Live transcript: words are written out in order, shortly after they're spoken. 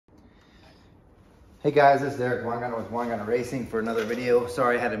Hey guys, this is Eric Weingartner with Weingartner Racing for another video.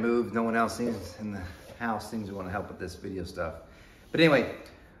 Sorry I had to move. No one else seems in the house seems to want to help with this video stuff. But anyway,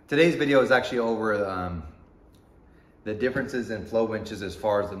 today's video is actually over the differences in flow benches as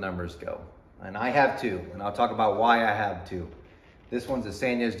far as the numbers go. And I have two, and I'll talk about why I have two. This one's a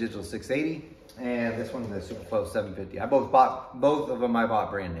Sanyas Digital 680, and this one's a Superflow 750. Both of them I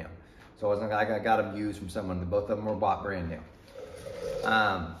bought brand new. So it wasn't like I got them used from someone. Both of them were bought brand new.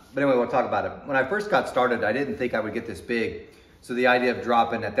 But anyway, we'll talk about it. When I first got started, I didn't think I would get this big. So the idea of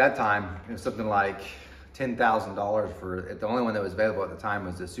dropping at that time, it was something like $10,000 for it. The only one that was available at the time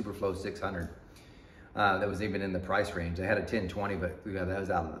was the Superflow 600. That was even in the price range. I had a 1020, but that was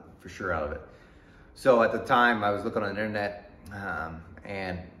for sure out of it. So at the time, I was looking on the internet,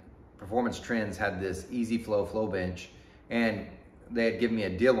 and Performance Trends had this Easy Flow Flowbench, and they had given me a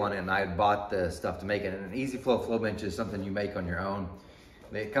deal on it, and I had bought the stuff to make it. And an Easy Flow Flowbench is something you make on your own.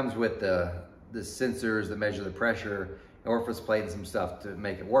 It comes with the sensors that measure the pressure, orifice plate, and some stuff to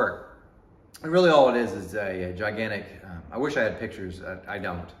make it work. And really all it is a gigantic, I wish I had pictures, I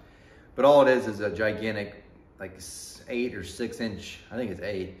don't. But all it is a gigantic, like 8 or 6 inch, I think it's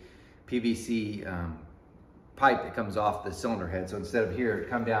 8, PVC pipe that comes off the cylinder head. So instead of here, it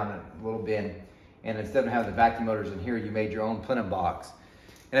come down a little bend, and instead of having the vacuum motors in here, you made your own plenum box.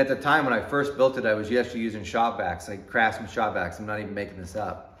 And at the time when I first built it, I was actually using shop vacs, like Craftsman shop vacs. I'm not even making this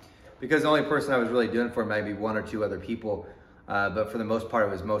up. Because the only person I was really doing it for maybe 1 or 2 other people, but for the most part, it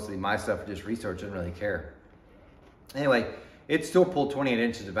was mostly my stuff, just research, didn't really care. Anyway, it still pulled 28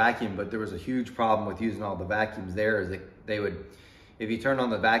 inches of vacuum, but there was a huge problem with using all the vacuums there, is that they would, if you turned on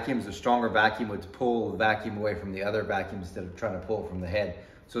the vacuums, the stronger vacuum would pull the vacuum away from the other vacuum instead of trying to pull it from the head.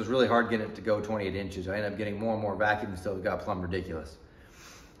 So it was really hard getting it to go 28 inches. I ended up getting more and more vacuum until it got plumb ridiculous.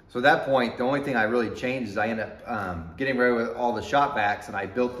 So at that point, the only thing I really changed is I ended up getting rid of all the shop vacs, and I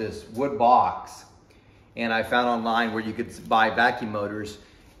built this wood box. And I found online where you could buy vacuum motors,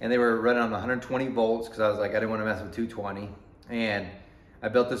 and they were running on 120 volts because I was like, I didn't want to mess with 220. And I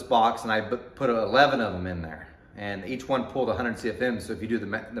built this box, and I put 11 of them in there. And each one pulled 100 CFMs. So if you do the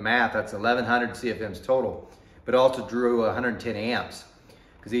math, that's 1,100 CFMs total. But it also drew 110 amps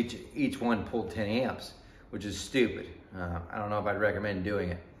because each one pulled 10 amps, which is stupid. I don't know if I'd recommend doing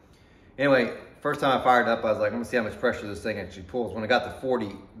it. Anyway, first time I fired it up, I was like, I'm gonna see how much pressure this thing actually pulls. When I got to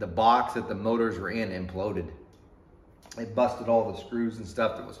 40, the box that the motors were in imploded. It busted all the screws and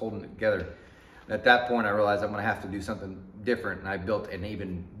stuff that was holding it together. And at that point, I realized I'm gonna have to do something different, and I built an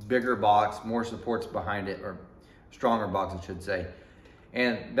even bigger box, more supports behind it, or stronger box, I should say.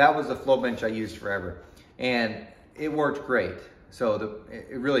 And that was the flow bench I used forever. And it worked great. So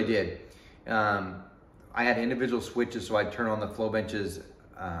it really did. I had individual switches, so I'd turn on the flow benches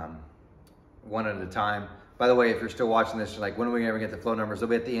one at a time. By the way, if you're still watching this, you're like, when are we gonna ever get the flow numbers? They'll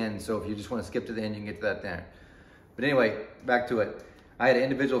be at the end, so if you just wanna skip to the end, you can get to that then. But anyway, back to it. I had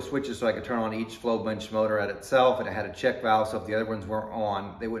individual switches so I could turn on each flow bench motor at itself, and it had a check valve, so if the other ones weren't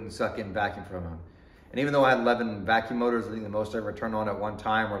on, they wouldn't suck in vacuum from them. And even though I had 11 vacuum motors, I think the most I ever turned on at one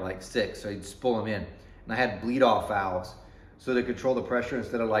time were like 6, so you'd spool them in. And I had bleed off valves, so to control the pressure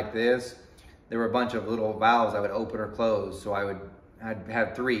instead of like this, there were a bunch of little valves I would open or close. So I'd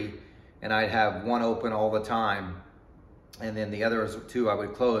have 3, and I'd have one open all the time, and then the other 2 I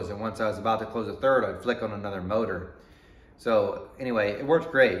would close. And once I was about to close a third, I'd flick on another motor. So anyway, it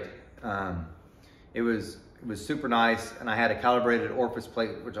worked great. It was super nice, and I had a calibrated orifice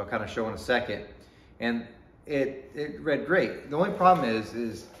plate, which I'll kind of show in a second, and it read great. The only problem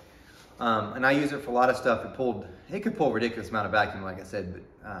is and I use it for a lot of stuff. It could pull a ridiculous amount of vacuum, like I said,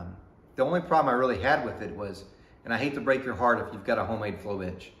 but the only problem I really had with it was, and I hate to break your heart if you've got a homemade flow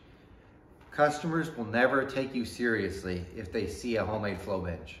bench, customers will never take you seriously if they see a homemade flow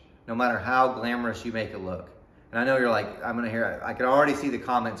bench, no matter how glamorous you make it look. And I know you're like, I can already see the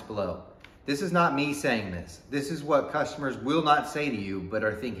comments below. This is not me saying this. This is what customers will not say to you, but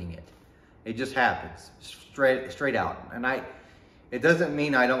are thinking it. It just happens, straight out. And it doesn't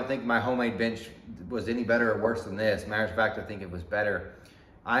mean I don't think my homemade bench was any better or worse than this. Matter of fact, I think it was better.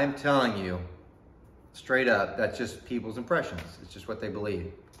 I'm telling you, straight up, that's just people's impressions. It's just what they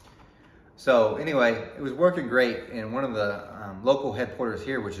believe. So anyway, it was working great. And one of the local head porters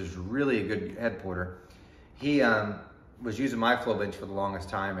here, which is really a good head porter, he was using my flow bench for the longest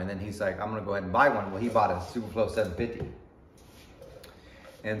time. And then he's like, I'm gonna go ahead and buy one. Well, he bought a Superflow 750.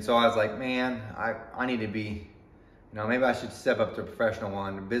 And so I was like, man, I need to be, maybe I should step up to a professional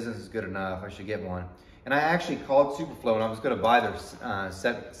one. The business is good enough, I should get one. And I actually called Superflow, and I was gonna buy their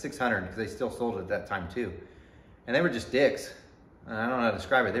 600 because they still sold it at that time too. And they were just dicks. I don't know how to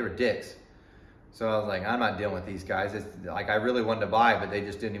describe it, they were dicks. So I was like, I'm not dealing with these guys. It's like, I really wanted to buy, but they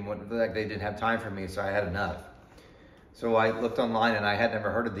just didn't even want, like, they didn't have time for me, so I had enough. So I looked online, and I had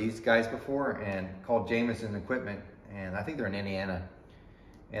never heard of these guys before, and called Jameson Equipment, and I think they're in Indiana.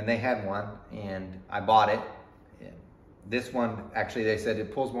 And they had one, and I bought it. This one, actually, they said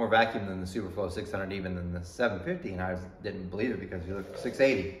it pulls more vacuum than the Superflow 600, even than the 750, and I didn't believe it because you look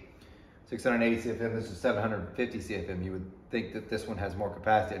 680 CFM, this is 750 CFM. You would think that this one has more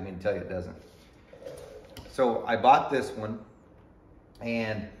capacity. I mean, to tell you it doesn't. So I bought this one,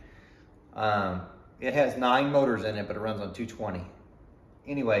 and it has 9 motors in it, but it runs on 220.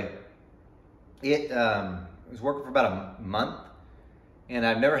 Anyway, it was working for about a month, and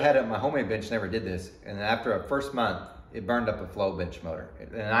I've never had it. My homemade bench never did this, and after a first month, it burned up a Flowbench motor,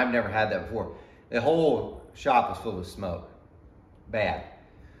 and I've never had that before. The whole shop was filled with smoke, bad.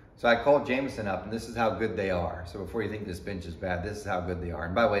 So I called Jameson Up, and this is how good they are. So before you think this bench is bad, this is how good they are.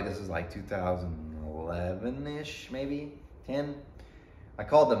 And by the way, this is like 2011-ish, maybe 10. I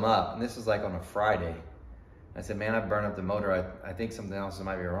called them up, and this is like on a Friday. I said, man, I burned up the motor. I think something else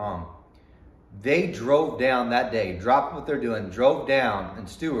might be wrong. They drove down that day, dropped what they're doing, drove down, and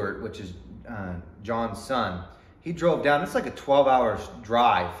Stuart, which is John's son, he drove down. It's like a 12-hour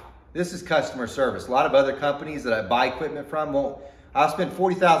drive. This is customer service. A lot of other companies that I buy equipment from won't. I'll spend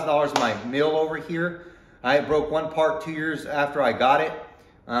 $40,000 on my mill over here. I broke one part 2 years after I got it.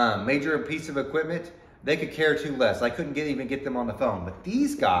 Major piece of equipment. They could care too less. I couldn't even get them on the phone. But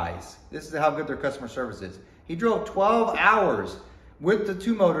these guys, this is how good their customer service is. He drove 12 hours with the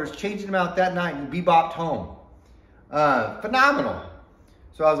 2 motors, changing them out that night, and bebopped home. Phenomenal.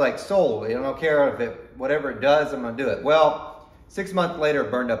 So I was like, sold. I don't care if whatever it does, I'm gonna do it. Well, 6 months later,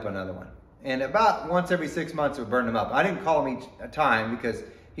 it burned up another one. And about once every 6 months, it would burn them up. I didn't call him each time because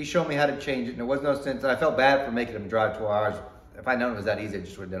he showed me how to change it, and there was no sense. I felt bad for making him drive 12 hours. If I'd known it was that easy, I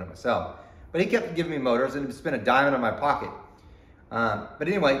just would have done it myself. But he kept giving me motors, and it spent a dime in my pocket. But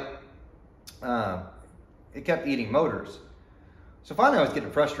anyway, it kept eating motors. So finally, I was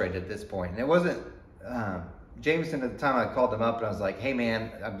getting frustrated at this point, and it wasn't Jameson at the time. I called them up, and I was like, "Hey,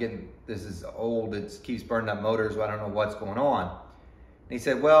 man, this is old. It keeps burning up motors. I don't know what's going on." And he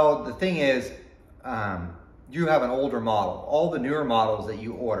said, "Well, the thing is, you have an older model. All the newer models that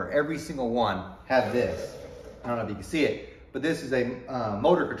you order, every single one have this. I don't know if you can see it, but this is a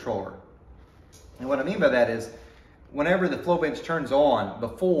motor controller. And what I mean by that is, whenever the Flowbench turns on,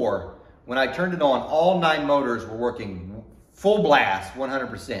 before, when I turned it on, all 9 motors were working full blast,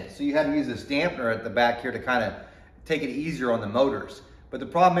 100%. So you had to use this dampener at the back here to kind of take it easier on the motors. But the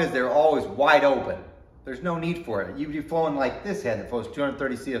problem is they're always wide open. There's no need for it. You'd be flowing like this head that flows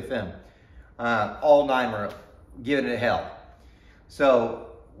 230 CFM. All 9 were giving it hell. So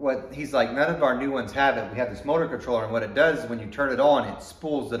what he's like, none of our new ones have it. We have this motor controller, and what it does is when you turn it on, it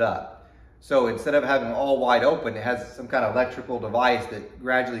spools it up. So instead of having all wide open, it has some kind of electrical device that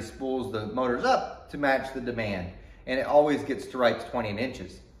gradually spools the motors up to match the demand. And it always gets to right 20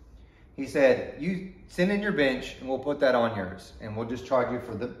 inches. He said, you send in your bench and we'll put that on yours, and we'll just charge you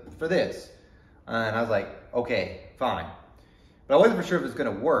for this. And I was like, okay, fine. But I wasn't for sure if it was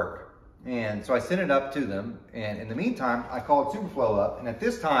gonna work. And so I sent it up to them. And in the meantime, I called Superflow up. And at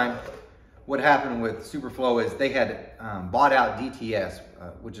this time, what happened with Superflow is they had bought out DTS,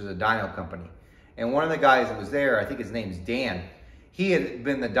 which is a dyno company. And one of the guys that was there, I think his name's Dan, he had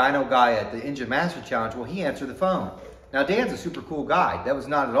been the dyno guy at the Engine Master Challenge. Well, he answered the phone. Now, Dan's a super cool guy. That was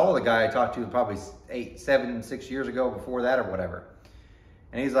not at all the guy I talked to probably 6 years ago, before that or whatever.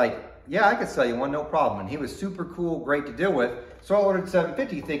 And he's like, yeah, I could sell you one, no problem. And he was super cool, great to deal with. So I ordered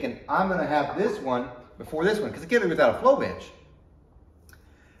 750 thinking, I'm gonna have this one before this one, because I can't live without a Flowbench.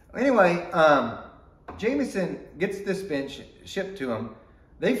 Anyway, Jameson gets this bench shipped to him.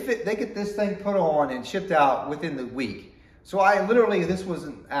 They get this thing put on and shipped out within the week. So this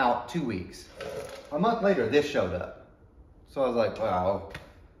wasn't out 2 weeks. A month later, this showed up. So I was like, wow,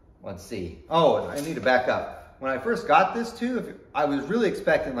 let's see. Oh, I need to back up. When I first got this too, I was really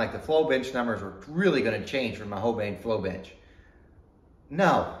expecting like the Flowbench numbers were really gonna change from my homemade Flowbench.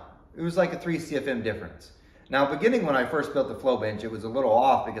 No, it was like a 3 CFM difference. Now, beginning when I first built the Flowbench, it was a little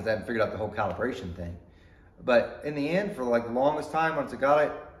off because I hadn't figured out the whole calibration thing. But in the end, for like the longest time, once I got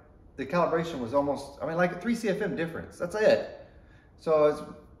it, the calibration was almost, like a 3 CFM difference. That's it. But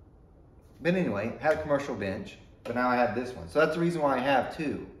anyway, I had a commercial bench, but now I have this one. So that's the reason why I have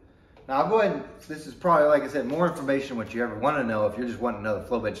 2. Now I'll go ahead and, this is probably, like I said, more information what you ever want to know. If you're just wanting to know the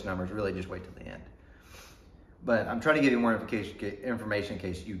Flowbench numbers, really just wait till the end. But I'm trying to give you more information in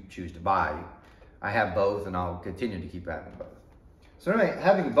case you choose to buy. I have both, and I'll continue to keep having both. So anyway,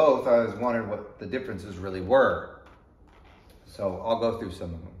 having both, I was wondering what the differences really were. So I'll go through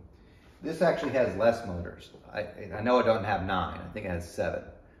some of them. This actually has less motors. I know it doesn't have 9, I think it has 7.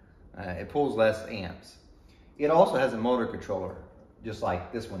 It pulls less amps. It also has a motor controller, just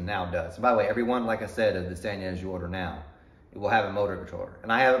like this one now does. And by the way, every one, like I said, of the Sanyas you order now, it will have a motor controller.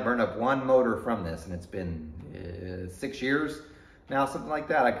 And I haven't burned up one motor from this, and it's been 6 years now, something like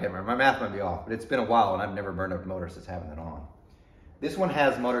that. I can't remember. My math might be off, but it's been a while, and I've never burned up a motor since having it on. This one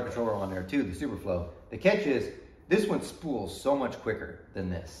has motor controller on there too, the Superflow. The catch is, this one spools so much quicker than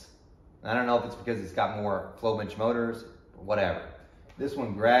this. I don't know if it's because it's got more Flowbench motors, or whatever. This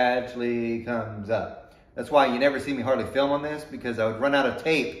one gradually comes up. That's why you never see me hardly film on this, because I would run out of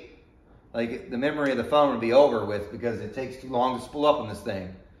tape. Like, the memory of the phone would be over with because it takes too long to spool up on this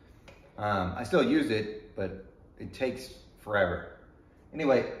thing. I still use it, but it takes forever.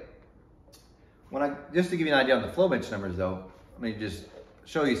 Anyway, just to give you an idea on the Flowbench numbers though, let me just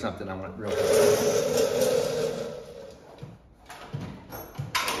show you something I want real quick.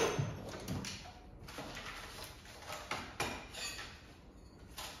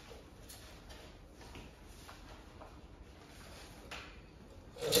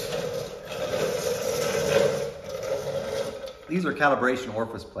 These are calibration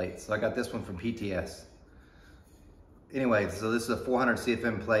orifice plates. So I got this one from PTS. Anyway, so this is a 400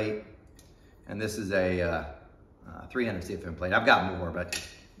 CFM plate, and this is a 300 CFM plate. I've got more, but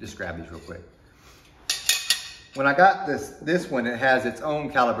just grab these real quick. When I got this one, it has its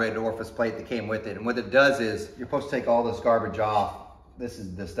own calibrated orifice plate that came with it. And what it does is, you're supposed to take all this garbage off. This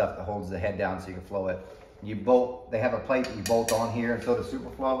is the stuff that holds the head down so you can flow it. They have a plate that you bolt on here, and so does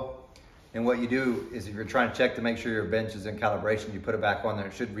Superflow. And what you do is, if you're trying to check to make sure your bench is in calibration, you put it back on there.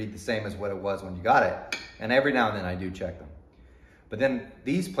 It should read the same as what it was when you got it. And every now and then I do check them. But then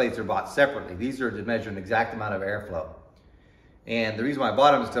these plates are bought separately. These are to measure an exact amount of airflow. And the reason why I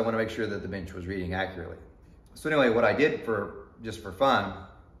bought them is because I want to make sure that the bench was reading accurately. So anyway, what I did just for fun,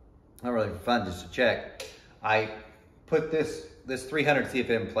 not really for fun, just to check, I put this 300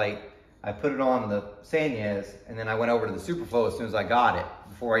 CFM plate, I put it on the Sanyas, and then I went over to the Superflow as soon as I got it,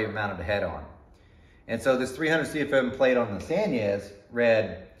 before I even mounted the head on. And so this 300 CFM plate on the Sanyas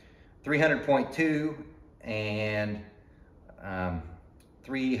read 300.2 and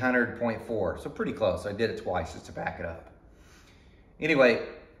 300.4, so pretty close. I did it twice just to back it up. Anyway,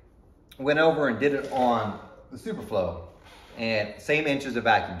 went over and did it on the Superflow, and same inches of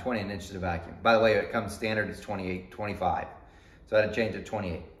vacuum, 20 inches of vacuum. By the way, it comes standard, it's 25. So I had to change it to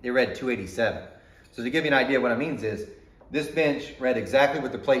 28. It read 287. So to give you an idea, what it means is, this bench read exactly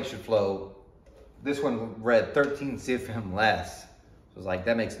what the plate should flow. This one read 13 CFM less. So I was like,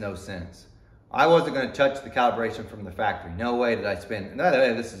 that makes no sense. I wasn't gonna touch the calibration from the factory. No way did I spend, no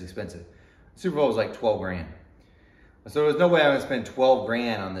way, this is expensive. Superflow was like 12 grand. So there was no way I would spend 12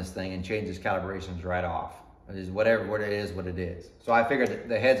 grand on this thing and change this calibrations right off. It is whatever, what it is. So I figured that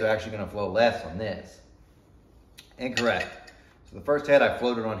the heads are actually gonna flow less on this. Incorrect. So the first head I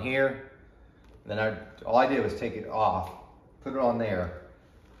floated on here, then all I did was take it off, put it on there,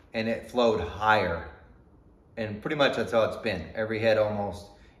 and it flowed higher. And pretty much that's how it's been. Every head almost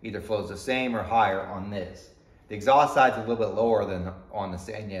either flows the same or higher on this. The exhaust side's a little bit lower than on the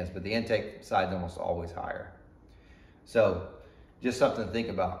Sanyas, but the intake side's almost always higher. So just something to think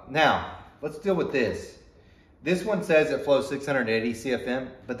about. Now, let's deal with this. This one says it flows 680 CFM,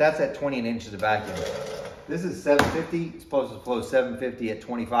 but that's at 20 inches of vacuum. This is 750, it's supposed to flow 750 at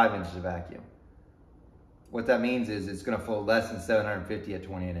 25 inches of vacuum. What that means is it's gonna flow less than 750 at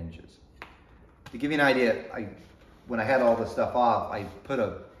 28 inches. To give you an idea, when I had all this stuff off, I put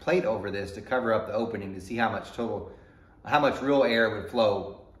a plate over this to cover up the opening to see how much real air would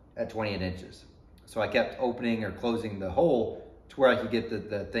flow at 28 inches. So I kept opening or closing the hole to where I could get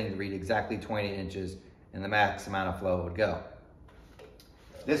the thing to read exactly 28 inches and the max amount of flow would go.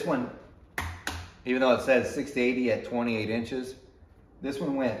 This one, even though it says 680 at 28 inches, this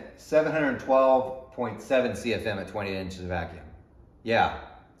one went 712.7 CFM at 28 inches of vacuum. Yeah,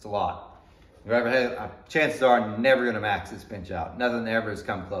 it's a lot. Chances are I'm never gonna max this bench out. Nothing ever has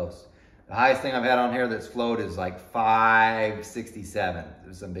come close. The highest thing I've had on here that's flowed is like 567.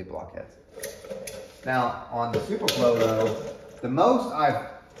 There's some big blockheads. Now on the Superflow though, the most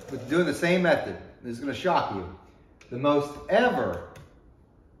with doing the same method, this is gonna shock you, the most ever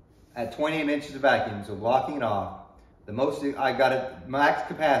at 28 inches of vacuum, so locking it off, the most I got at max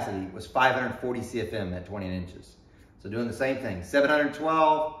capacity was 540 CFM at 28 inches. So doing the same thing,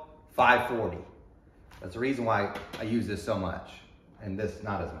 712, 540. That's the reason why I use this so much and this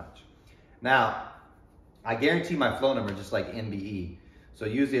not as much. Now, I guarantee my flow number just like NBE. So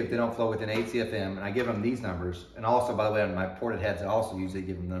usually if they don't flow within 8 CFM, and I give them these numbers, and also by the way on my ported heads, I also usually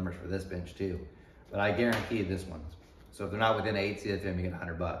give them numbers for this bench too. But I guarantee this one. So if they're not within 8 CFM, you get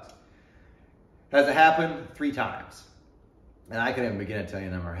 $100. Has it happened 3 times? And I couldn't even begin to tell you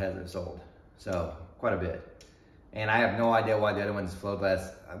the number of heads I've sold. So quite a bit. And I have no idea why the other ones flowed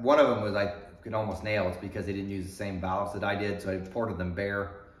less. One of them was I could almost nail. It's because they didn't use the same valves that I did. So I ported them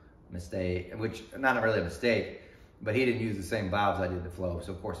bare. Mistake, which not really a mistake, but he didn't use the same valves I did to flow.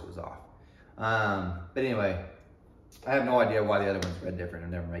 So of course it was off. But anyway, I have no idea why the other ones read different.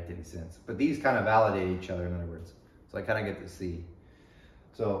 It never made any sense. But these kind of validate each other, in other words. So I kind of get to see.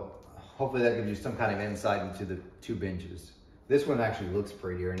 So hopefully that gives you some kind of insight into the 2 benches. This one actually looks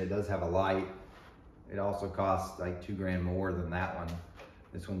prettier, and it does have a light. It also costs like $2 grand more than that one.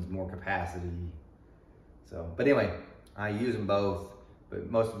 This one's more capacity. So, but anyway, I use them both, but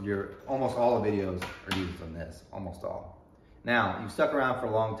almost all the videos are used on this, almost all. Now, you've stuck around for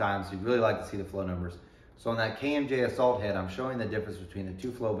a long time, so you'd really like to see the flow numbers. So on that KMJ Assault head, I'm showing the difference between the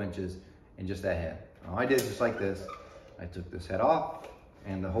 2 flow benches and just that head. All I did is just like this. I took this head off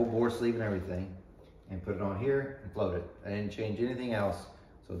and the whole bore sleeve and everything and put it on here and float it. I didn't change anything else.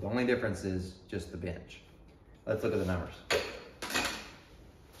 So the only difference is just the bench. Let's look at the numbers.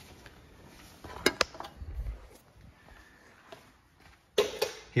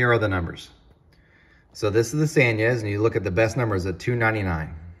 Here are the numbers. So this is the Sanyas, and you look at the best numbers at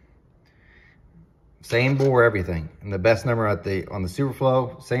 299. Same bore, everything. And the best number on the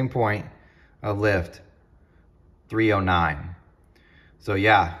Superflow, same point of lift, 309. So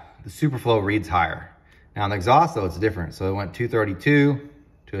yeah, the Superflow reads higher. Now on the exhaust though, it's different. So it went 232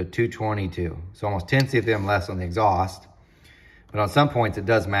 to a 222. So almost 10 CFM less on the exhaust. But on some points it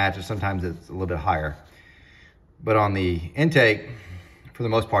does match, or sometimes it's a little bit higher. But on the intake, for the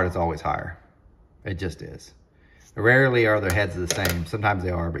most part, it's always higher. It just is. Rarely are their heads the same. Sometimes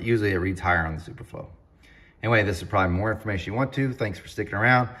they are, but usually it reads higher on the Superflow. Anyway, this is probably more information you want to. Thanks for sticking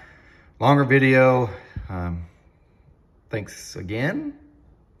around. Longer video. Thanks again.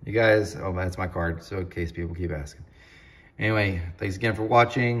 You guys, oh, that's my card, so in case people keep asking. Anyway, thanks again for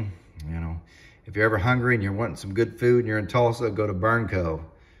watching. You know, if you're ever hungry and you're wanting some good food and you're in Tulsa, go to Burnco.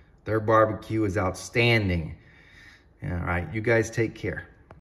 Their barbecue is outstanding. All right, you guys take care.